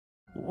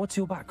What's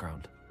your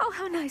background? Oh,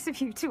 how nice of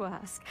you to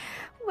ask.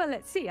 Well,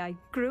 let's see. I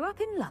grew up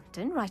in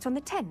London, right on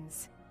the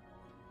Thames.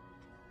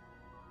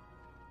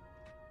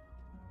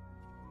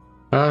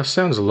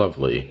 Sounds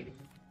lovely.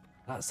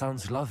 That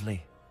sounds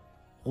lovely.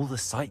 All the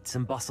sights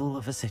and bustle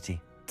of a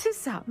city. To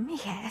some,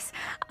 yes.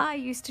 I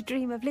used to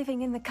dream of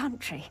living in the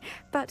country,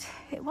 but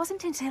it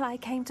wasn't until I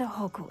came to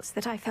Hogwarts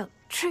that I felt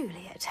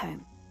truly at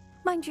home.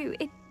 Mind you,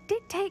 it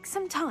did take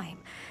some time,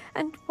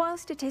 and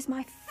whilst it is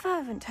my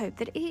fervent hope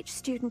that each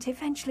student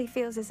eventually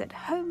feels as at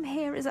home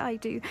here as I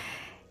do,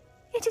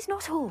 it is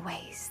not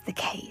always the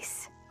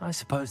case. I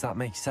suppose that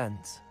makes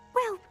sense.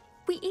 Well,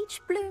 we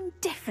each bloom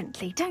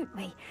differently, don't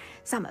we?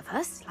 Some of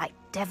us, like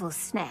Devil's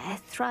Snare,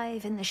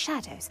 thrive in the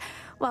shadows,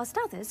 whilst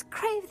others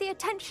crave the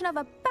attention of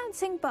a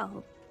bouncing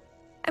bulb.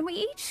 And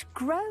we each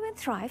grow and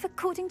thrive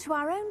according to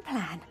our own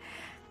plan.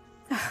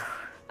 Oh,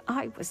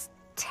 I was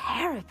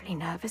terribly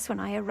nervous when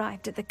I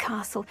arrived at the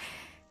castle.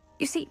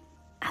 You see,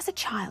 as a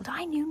child,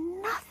 I knew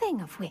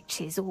nothing of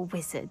witches or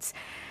wizards.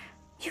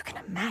 You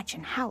can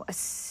imagine how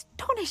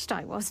astonished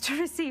I was to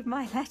receive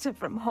my letter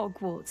from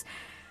Hogwarts.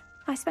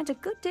 I spent a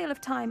good deal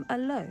of time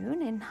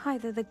alone in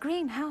either the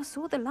greenhouse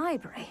or the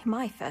library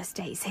my first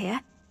days here.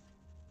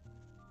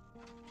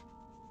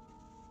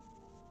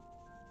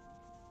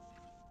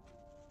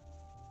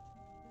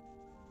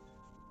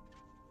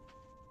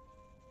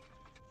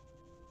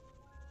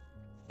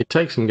 It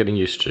takes some getting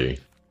used to.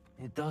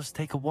 It does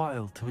take a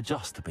while to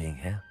adjust to being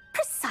here.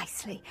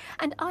 Precisely,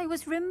 and I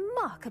was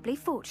remarkably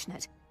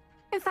fortunate.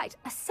 In fact,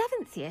 a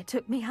 7th year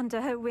took me under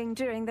her wing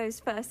during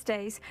those first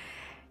days.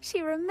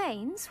 She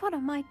remains one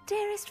of my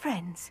dearest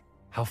friends.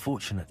 How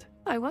fortunate.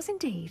 I was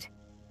indeed.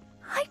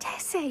 I dare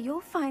say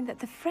you'll find that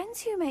the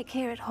friends you make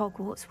here at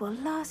Hogwarts will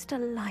last a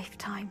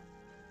lifetime.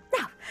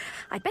 Now,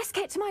 I'd best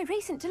get to my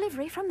recent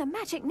delivery from the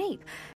Magic Neep.